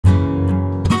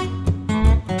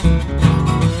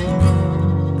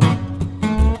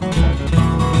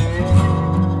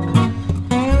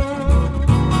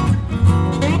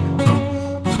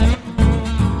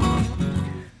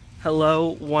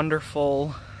Hello,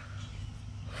 wonderful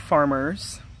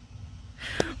farmers.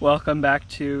 Welcome back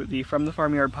to the From the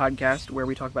Farmyard podcast, where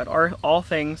we talk about all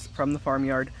things from the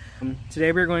farmyard.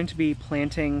 Today we're going to be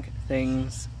planting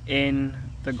things in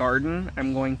the garden.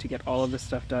 I'm going to get all of this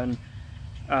stuff done.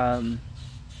 I'm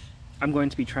going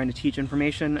to be trying to teach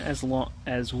information as well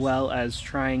as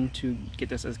trying to get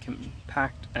this as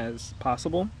compact as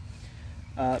possible,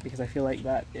 because I feel like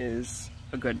that is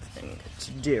a good thing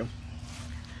to do.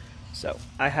 So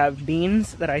I have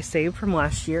beans that I saved from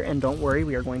last year, and don't worry,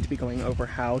 we are going to be going over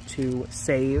how to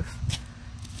save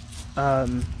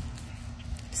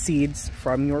seeds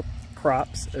from your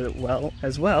crops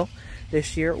as well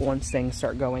this year. Once things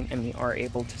start going and we are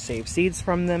able to save seeds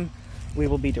from them, we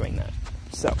will be doing that.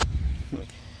 So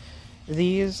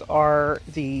this is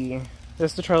the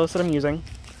trellis that I'm using.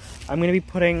 I'm going to be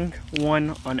putting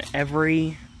one on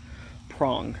every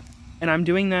prong, and I'm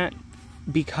doing that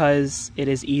because it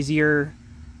is easier,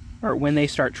 or when they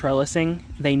start trellising,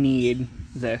 they need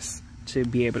this to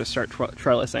be able to start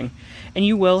trellising. And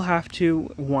you will have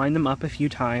to wind them up a few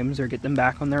times or get them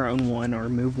back on their own one or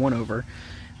move one over.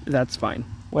 That's fine.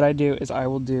 What I do is I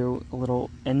will do a little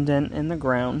indent in the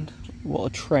ground, well, a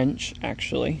trench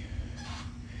actually.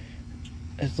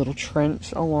 A little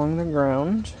trench along the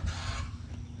ground.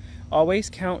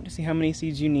 Always count to see how many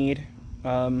seeds you need.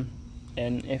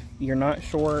 And if you're not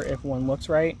sure if one looks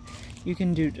right, you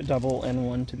can do a double and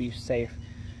one to be safe.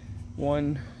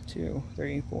 1, 2,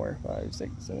 3, 4, 5,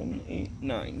 6, 7, 8,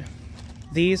 9.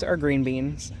 These are green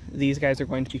beans. These guys are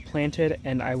going to be planted,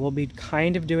 and I will be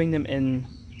kind of doing them in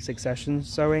succession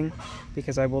sowing,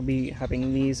 because I will be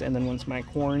having these, and then once my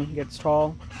corn gets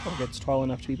tall, or gets tall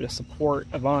enough to be able to support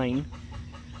a vine,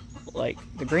 like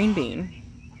the green bean,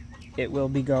 it will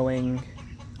be going,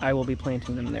 I will be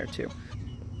planting them there too.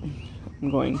 I'm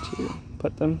going to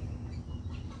put them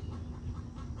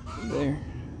there,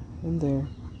 and there,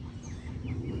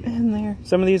 and there.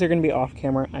 Some of these are going to be off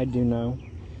camera, I do know,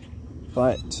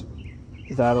 but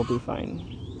that'll be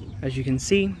fine. As you can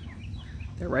see,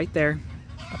 they're right there,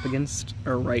 up against,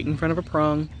 or right in front of a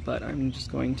prong, but I'm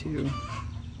just going to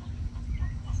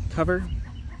cover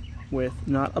with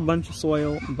not a bunch of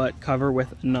soil, but cover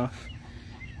with enough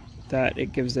that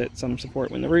it gives it some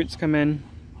support when the roots come in,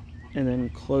 and then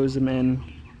close them in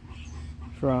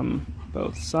from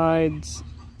both sides.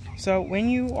 So when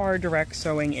you are direct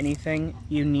sowing anything,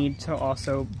 you need to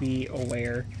also be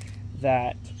aware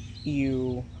that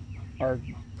you are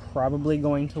probably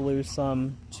going to lose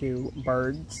some to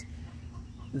birds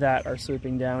that are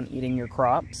swooping down eating your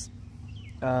crops.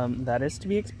 That is to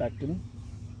be expected,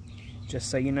 just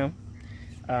so you know.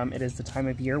 It is the time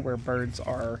of year where birds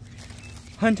are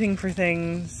hunting for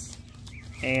things,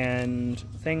 and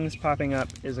things popping up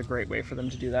is a great way for them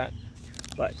to do that.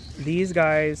 But these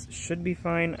guys should be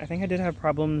fine. I think I did have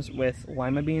problems with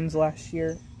lima beans last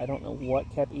year. I don't know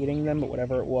what kept eating them, but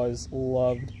whatever it was,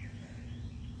 loved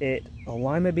it. A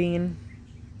lima bean.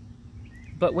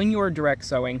 But when you are direct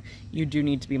sowing, you do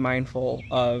need to be mindful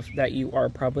of that you are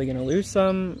probably going to lose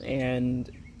some,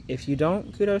 and if you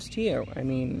don't, kudos to you. I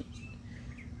mean,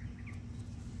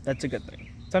 that's a good thing.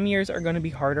 Some years are going to be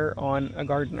harder on a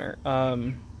gardener.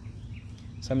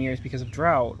 Some years because of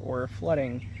drought or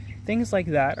flooding. Things like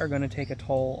that are going to take a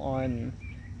toll on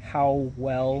how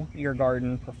well your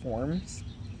garden performs.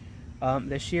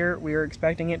 This year, we are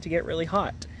expecting it to get really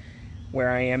hot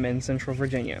where I am in Central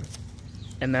Virginia.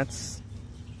 And I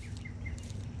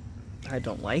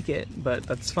don't like it, but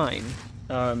that's fine.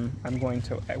 I'm going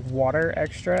to water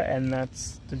extra, and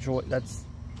that's the joy,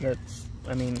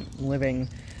 I mean, living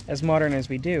as modern as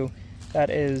we do, that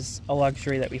is a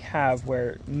luxury that we have,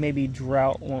 where maybe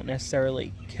drought won't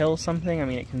necessarily kill something. I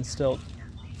mean, it can still,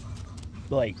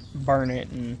 like, burn it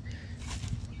and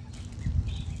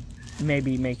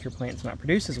maybe make your plants not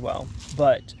produce as well.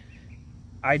 But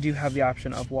I do have the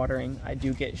option of watering. I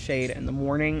do get shade in the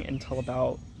morning until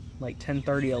about like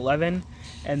 10:30, 11,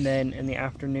 and then in the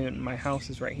afternoon, my house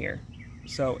is right here,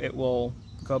 so it will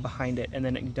go behind it, and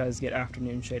then it does get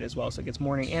afternoon shade as well, so it gets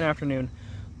morning and afternoon.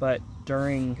 But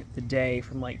during the day,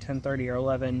 from like 10:30 or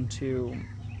 11 to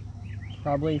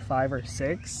probably 5 or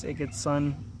 6, it gets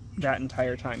sun that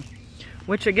entire time,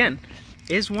 which again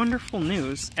is wonderful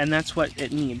news, and that's what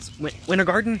it needs. When a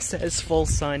garden says full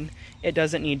sun, it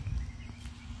doesn't need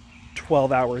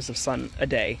 12 hours of sun a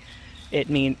day. It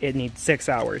needs 6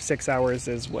 hours. 6 hours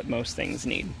is what most things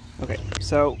need. Okay,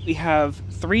 so we have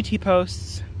 3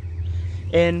 T-posts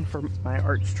in for my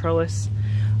arch trellis.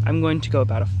 I'm going to go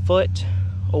about a foot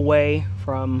away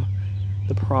from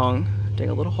the prong, dig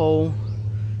a little hole,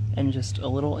 and just a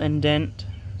little indent,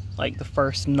 like the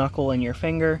first knuckle in your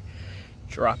finger,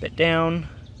 drop it down,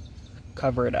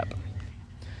 cover it up.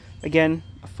 Again,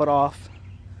 a foot off.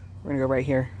 We're gonna go right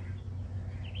here.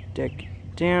 Dig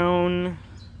down.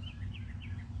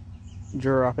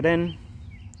 Drop it in.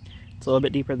 It's a little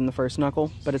bit deeper than the first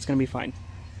knuckle, but it's gonna be fine.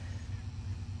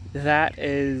 That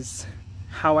is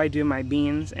how I do my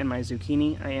beans and my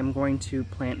zucchini. I am going to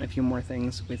plant a few more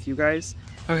things with you guys.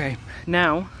 Okay,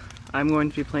 now I'm going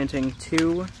to be planting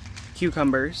 2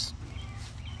 cucumbers.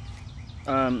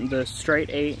 The straight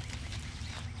 8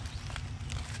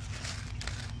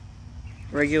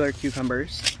 regular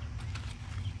cucumbers.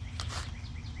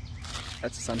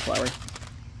 That's a sunflower.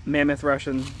 Mammoth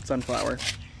Russian sunflower.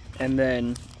 And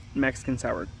then Mexican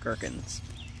sour gherkins.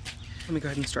 Let me go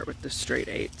ahead and start with the straight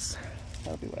 8s.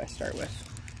 That'll be what I start with.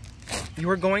 You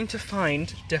are going to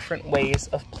find different ways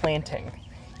of planting.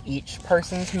 Each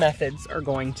person's methods are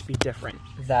going to be different.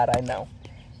 That I know.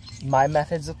 My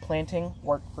methods of planting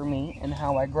work for me and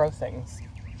how I grow things.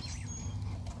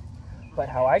 But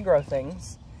how I grow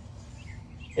things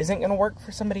isn't going to work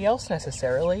for somebody else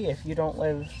necessarily. If you don't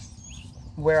live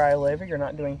where I live, or you're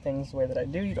not doing things the way that I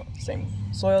do, you don't have the same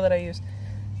soil that I use,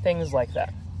 things like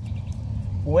that.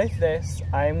 With this,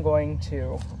 I'm going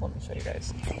to, let me show you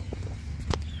guys.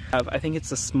 I think it's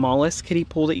the smallest kiddie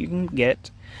pool that you can get,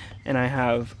 and I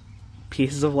have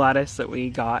pieces of lattice that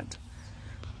we got.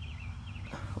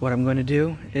 What I'm going to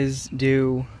do is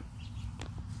do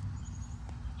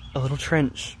a little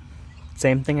trench.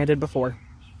 Same thing I did before.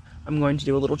 I'm going to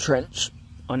do a little trench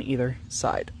on either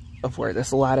side of where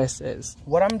this lattice is.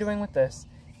 What I'm doing with this,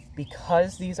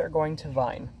 because these are going to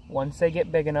vine, once they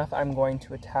get big enough, I'm going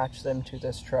to attach them to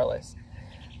this trellis.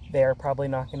 They are probably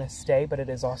not going to stay, but it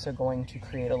is also going to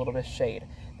create a little bit of shade.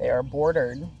 They are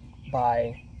bordered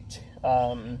by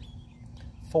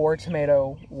 4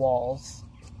 tomato walls,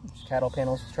 cattle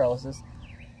panels with trellises,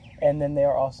 and then they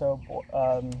are also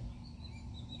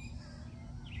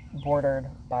bordered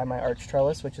by my arch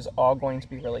trellis, which is all going to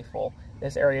be really full.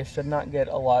 This area should not get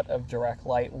a lot of direct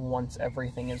light once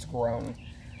everything is grown,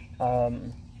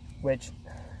 which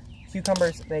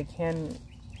cucumbers, they can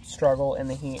struggle in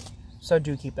the heat, so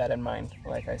do keep that in mind,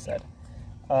 like I said.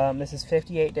 This is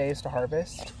 58 days to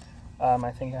harvest.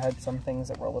 I think I had some things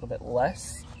that were a little bit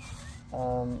less,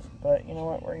 but you know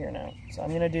what, we're here now. So I'm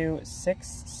going to do 6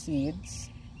 seeds,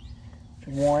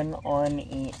 1 on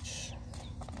each,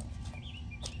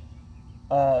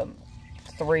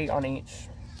 3 on each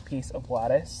piece of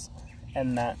lattice,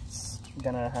 and that's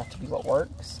gonna have to be what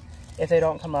works. If they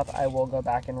don't come up, I will go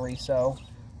back and re-sow.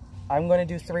 I'm going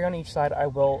to do 3 on each side. I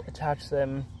will attach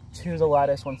them to the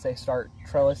lattice once they start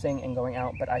trellising and going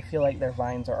out, but I feel like their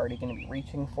vines are already going to be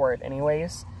reaching for it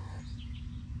anyways.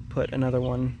 Put another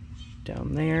one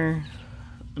down there,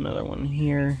 another one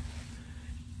here,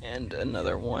 and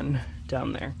another one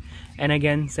down there. And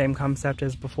again, same concept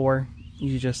as before.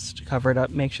 You just cover it up.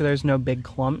 Make sure there's no big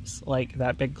clumps, like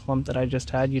that big clump that I just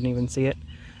had. You didn't even see it.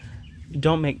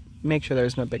 Don't make sure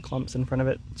there's no big clumps in front of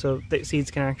it so the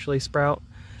seeds can actually sprout.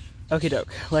 Okie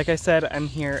doke. Like I said, I'm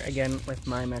here again with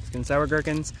my Mexican sour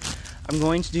gherkins. I'm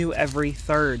going to do every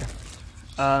 3rd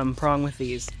prong with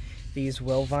these. These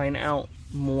will vine out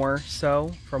more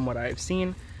so from what I've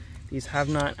seen. These have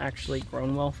not actually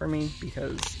grown well for me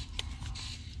because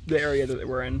the area that they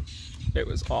were in, it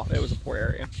was off. It was a poor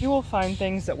area. You will find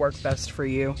things that work best for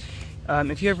you.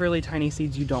 If you have really tiny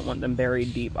seeds, you don't want them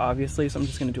buried deep, obviously, so I'm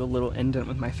just going to do a little indent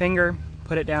with my finger,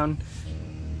 put it down,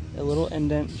 a little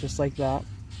indent just like that.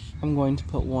 I'm going to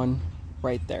put one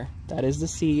right there. That is the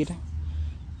seed,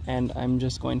 and I'm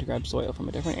just going to grab soil from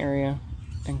a different area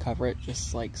and cover it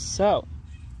just like so.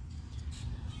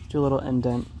 Do a little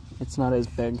indent. It's not as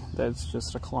big, there's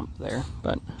just a clump there,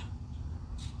 but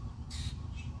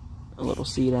a little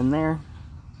seed in there,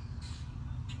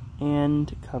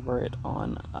 and cover it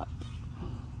on up.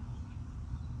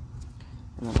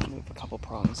 And then I'll move a couple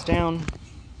prongs down.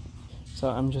 So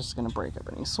I'm just going to break up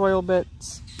any soil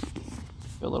bits,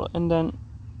 do a little indent.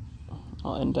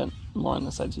 I'll indent more on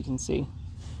the sides you can see,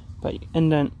 but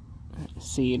indent,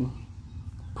 seed,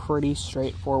 pretty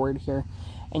straightforward here,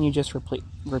 and you just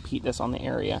repeat this on the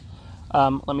area.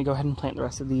 Let me go ahead and plant the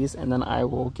rest of these, and then I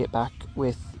will get back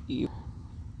with you.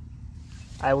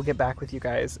 I will get back with you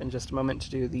guys in just a moment to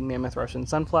do the Mammoth Russian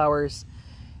sunflowers,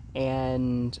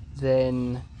 and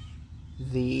then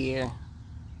the,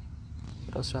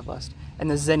 what else do I have left?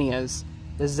 And the zinnias.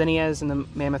 The zinnias and the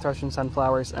Mammoth Russian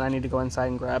sunflowers, and I need to go inside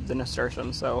and grab the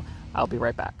nasturtium, so I'll be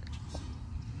right back.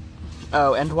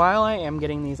 Oh, and while I am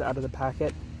getting these out of the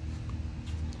packet,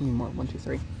 more, 1, 2,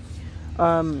 3.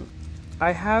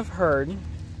 I have heard,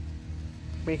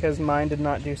 because mine did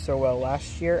not do so well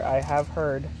last year, I have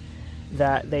heard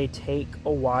that they take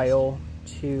a while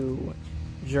to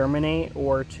germinate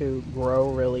or to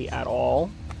grow really at all.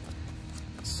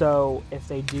 So if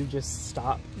they do just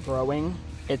stop growing,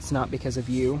 it's not because of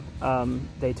you.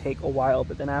 They take a while,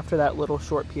 but then after that little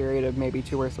short period of maybe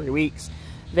 2 or 3 weeks,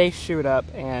 they shoot up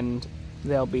and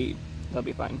they'll be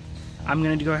fine. I'm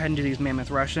gonna go ahead and do these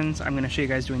Mammoth Russians. I'm gonna show you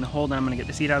guys doing the hole, then I'm gonna get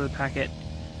the seed out of the packet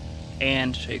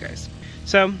and show you guys.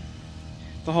 So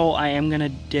the hole, I am gonna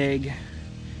dig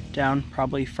down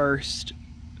probably first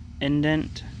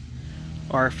indent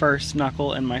or first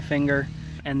knuckle in my finger.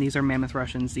 And these are Mammoth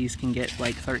Russians. These can get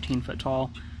like 13 foot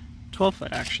tall, 12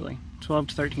 foot actually, 12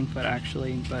 to 13 foot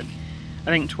actually, but I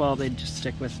think 12 they'd just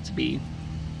stick with to be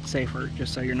safer,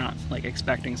 just so you're not like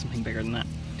expecting something bigger than that.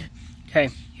 Okay,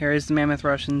 here is the Mammoth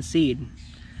Russian seed.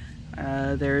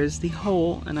 There is the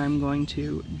hole, and I'm going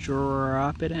to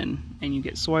drop it in. And you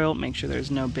get soil, make sure there's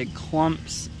no big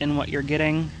clumps in what you're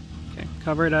getting. Okay,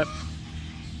 cover it up.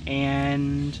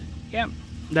 And yeah,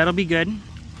 that'll be good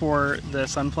for the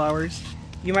sunflowers.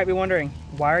 You might be wondering,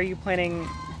 why are you planting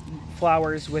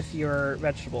flowers with your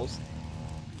vegetables?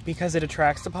 Because it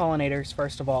attracts the pollinators,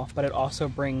 first of all, but it also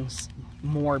brings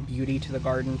more beauty to the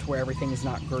garden to where everything is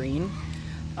not green.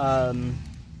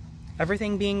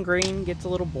 Everything being green gets a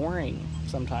little boring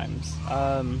sometimes,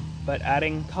 but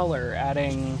adding color,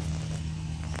 adding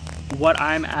what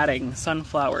I'm adding,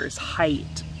 sunflowers,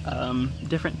 height,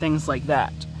 different things like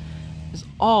that, is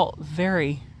all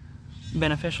very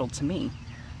beneficial to me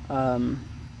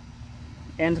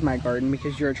and my garden,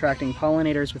 because you're attracting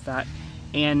pollinators with that,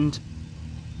 and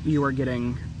you are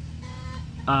getting,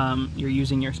 you're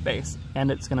using your space, and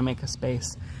it's going to make a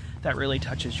space that really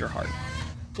touches your heart.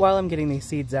 While I'm getting these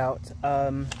seeds out,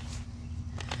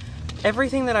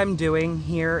 everything that I'm doing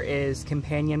here is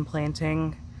companion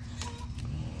planting.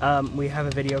 We have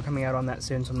a video coming out on that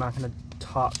soon, so I'm not going to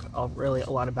talk really a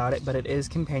lot about it, but it is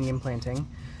companion planting.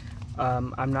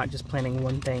 I'm not just planting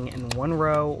one thing in one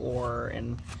row or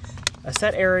in a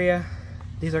set area.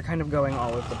 These are kind of going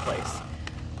all over the place.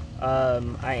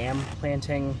 I am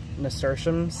planting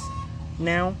nasturtiums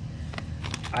now.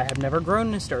 I have never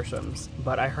grown nasturtiums,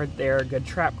 but I heard they're a good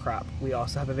trap crop. We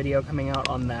also have a video coming out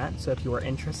on that, so if you are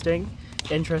interested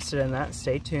in that,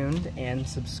 stay tuned and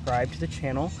subscribe to the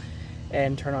channel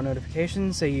and turn on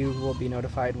notifications so you will be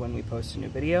notified when we post a new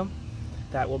video.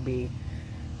 That will be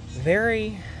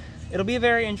it'll be a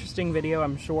very interesting video,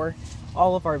 I'm sure.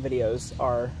 All of our videos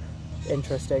are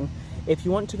interesting. If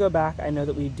you want to go back, I know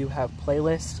that we do have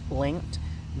playlists linked.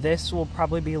 This will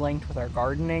probably be linked with our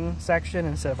gardening section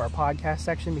instead of our podcast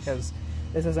section, because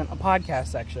this isn't a podcast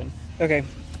section. Okay,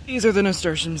 these are the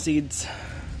nasturtium seeds.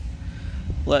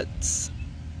 Let's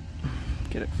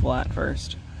get it flat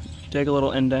first. Dig a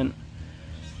little indent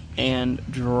and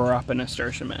drop a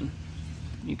nasturtium in.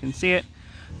 You can see it,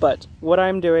 but what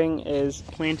I'm doing is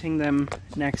planting them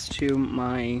next to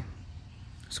my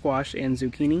squash and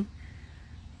zucchini,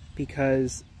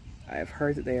 because I've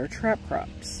heard that they are trap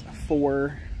crops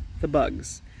for the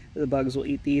bugs. The bugs will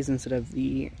eat these instead of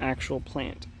the actual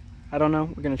plant. I don't know,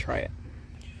 we're gonna try it.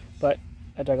 But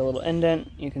I dug a little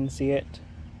indent, you can see it.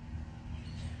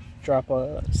 Drop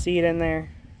a seed in there,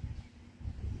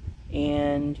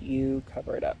 and you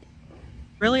cover it up.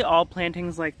 Really, all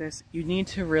plantings like this, you need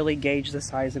to really gauge the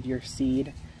size of your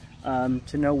seed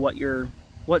to know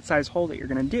what size hole that you're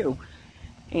gonna do.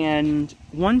 And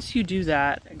once you do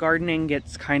that, gardening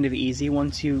gets kind of easy.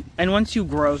 Once you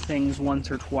grow things once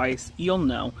or twice, you'll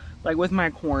know. Like with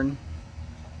my corn,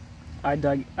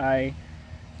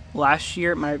 last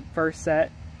year, my first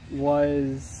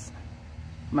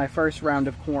round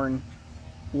of corn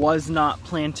was not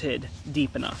planted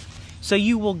deep enough. So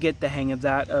you will get the hang of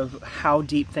that, of how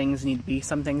deep things need to be.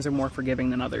 Some things are more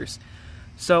forgiving than others.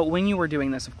 So when you are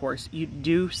doing this, of course, you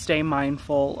do stay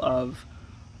mindful of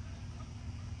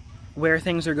where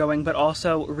things are going, but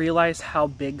also realize how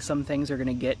big some things are going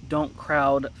to get. Don't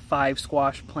crowd 5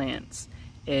 squash plants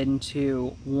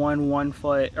into 1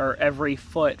 foot, or every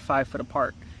foot 5 foot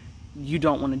apart. You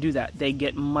don't want to do that. They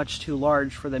get much too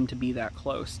large for them to be that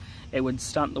close. It would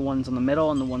stunt the ones on the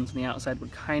middle, and the ones on the outside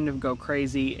would kind of go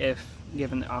crazy if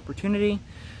given the opportunity.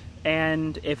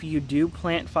 And if you do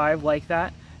plant 5 like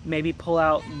that, maybe pull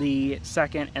out the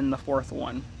second and the fourth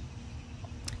one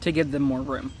to give them more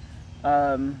room.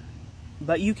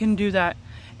 But you can do that,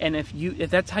 and if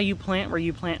that's how you plant, where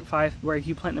you plant 5, where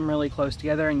you plant them really close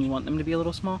together and you want them to be a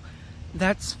little small,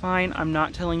 that's fine. I'm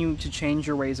not telling you to change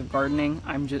your ways of gardening.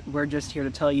 We're just here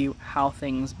to tell you how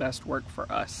things best work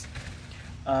for us.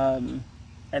 And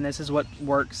this is what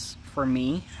works for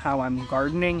me, how I'm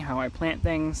gardening, how I plant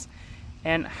things,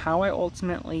 and how I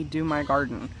ultimately do my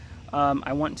garden.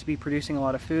 I want to be producing a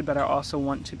lot of food, but I also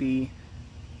want to be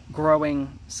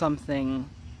growing something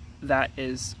that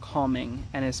is calming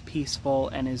and is peaceful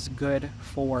and is good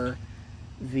for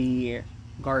the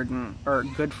garden, or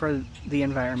good for the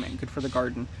environment, good for the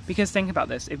garden. Because think about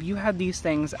this, if you had these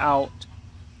things out,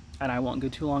 and I won't go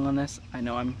too long on this, I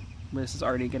know this is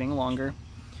already getting longer.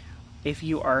 If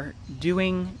you are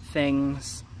doing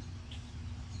things,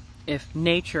 if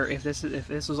nature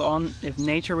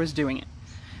was doing it,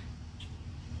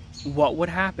 what would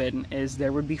happen is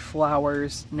there would be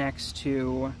flowers next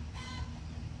to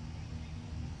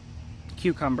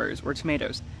cucumbers or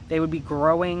tomatoes. They would be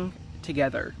growing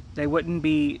together. They wouldn't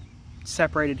be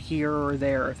separated here or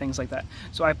there or things like that.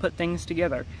 So I put things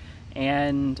together,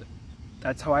 and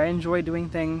that's how I enjoy doing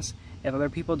things. If other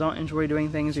people don't enjoy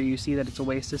doing things, or you see that it's a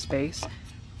waste of space,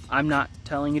 I'm not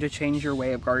telling you to change your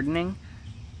way of gardening.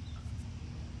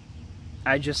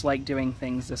 I just like doing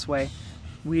things this way.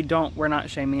 We're not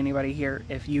shaming anybody here.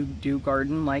 If you do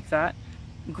garden like that,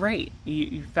 great.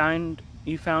 You found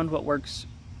what works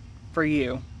for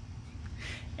you,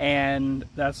 and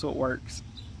that's what works.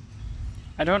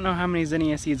 I don't know how many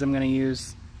zinnia seeds I'm going to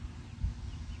use,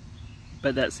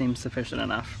 but that seems sufficient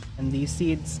enough. And these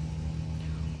seeds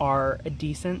are a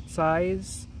decent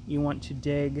size. You want to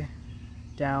dig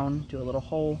down, do a little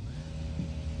hole,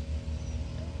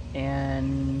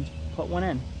 and put one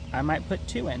in. I might put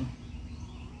two in.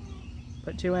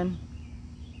 Put two in,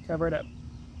 cover it up.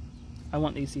 I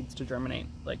want these seeds to germinate,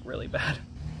 like, really bad.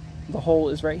 The hole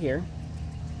is right here,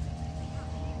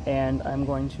 and I'm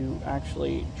going to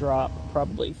actually drop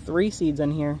probably 3 seeds in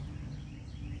here,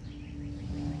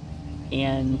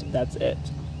 and that's it.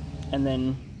 And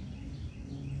then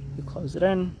you close it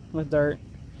in with dirt,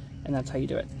 and that's how you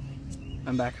do it.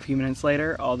 I'm back a few minutes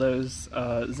later. All those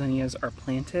zinnias are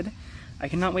planted. I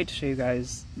cannot wait to show you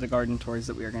guys the garden tours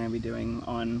that we are going to be doing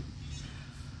on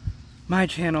my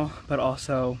channel, but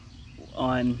also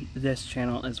on this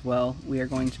channel as well. We are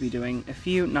going to be doing a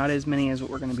few, not as many as what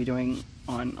we're going to be doing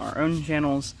on our own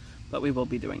channels, but we will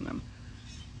be doing them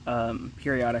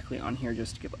periodically on here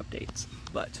just to give updates.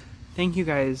 But thank you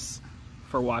guys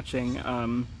for watching.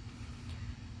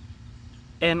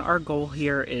 And our goal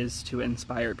here is to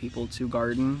inspire people to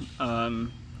garden,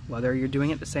 whether you're doing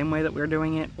it the same way that we're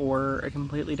doing it, or a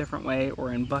completely different way,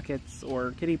 or in buckets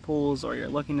or kiddie pools, or you're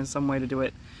looking at some way to do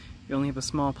it. You only have a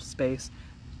small space.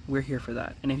 We're here for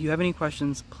that. And if you have any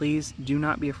questions, please do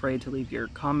not be afraid to leave your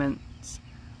comments,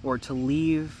 or to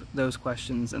leave those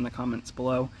questions in the comments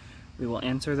below. We will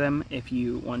answer them. If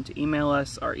you want to email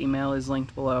us, our email is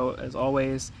linked below as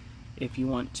always. If you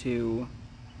want to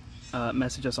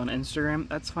message us on Instagram,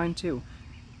 that's fine too.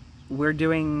 We're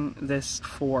doing this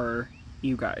for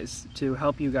you guys, to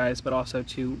help you guys, but also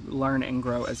to learn and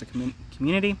grow as a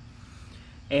community.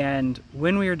 And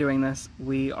when we are doing this,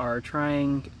 we are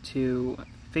trying to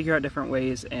figure out different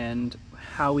ways and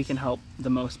how we can help the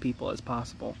most people as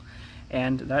possible.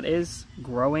 And that is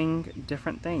growing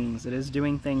different things. It is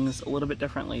doing things a little bit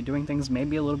differently, doing things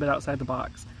maybe a little bit outside the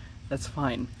box. That's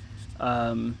fine.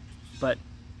 But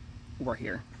we're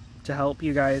here to help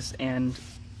you guys. And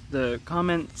the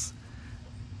comments,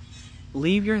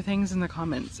 leave your things in the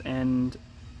comments, and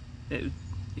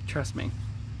trust me,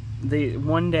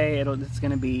 one day it's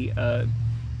going to be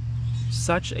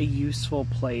such a useful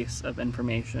place of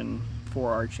information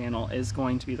for our channel is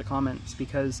going to be the comments,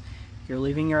 because you're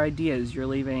leaving your ideas, you're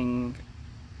leaving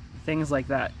things like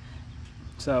that.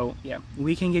 So yeah,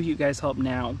 we can give you guys help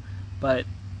now, but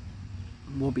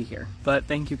we'll be here. But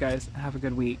thank you guys, have a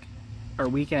good week, or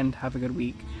weekend, have a good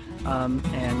week, and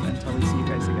until we see you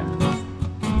guys again.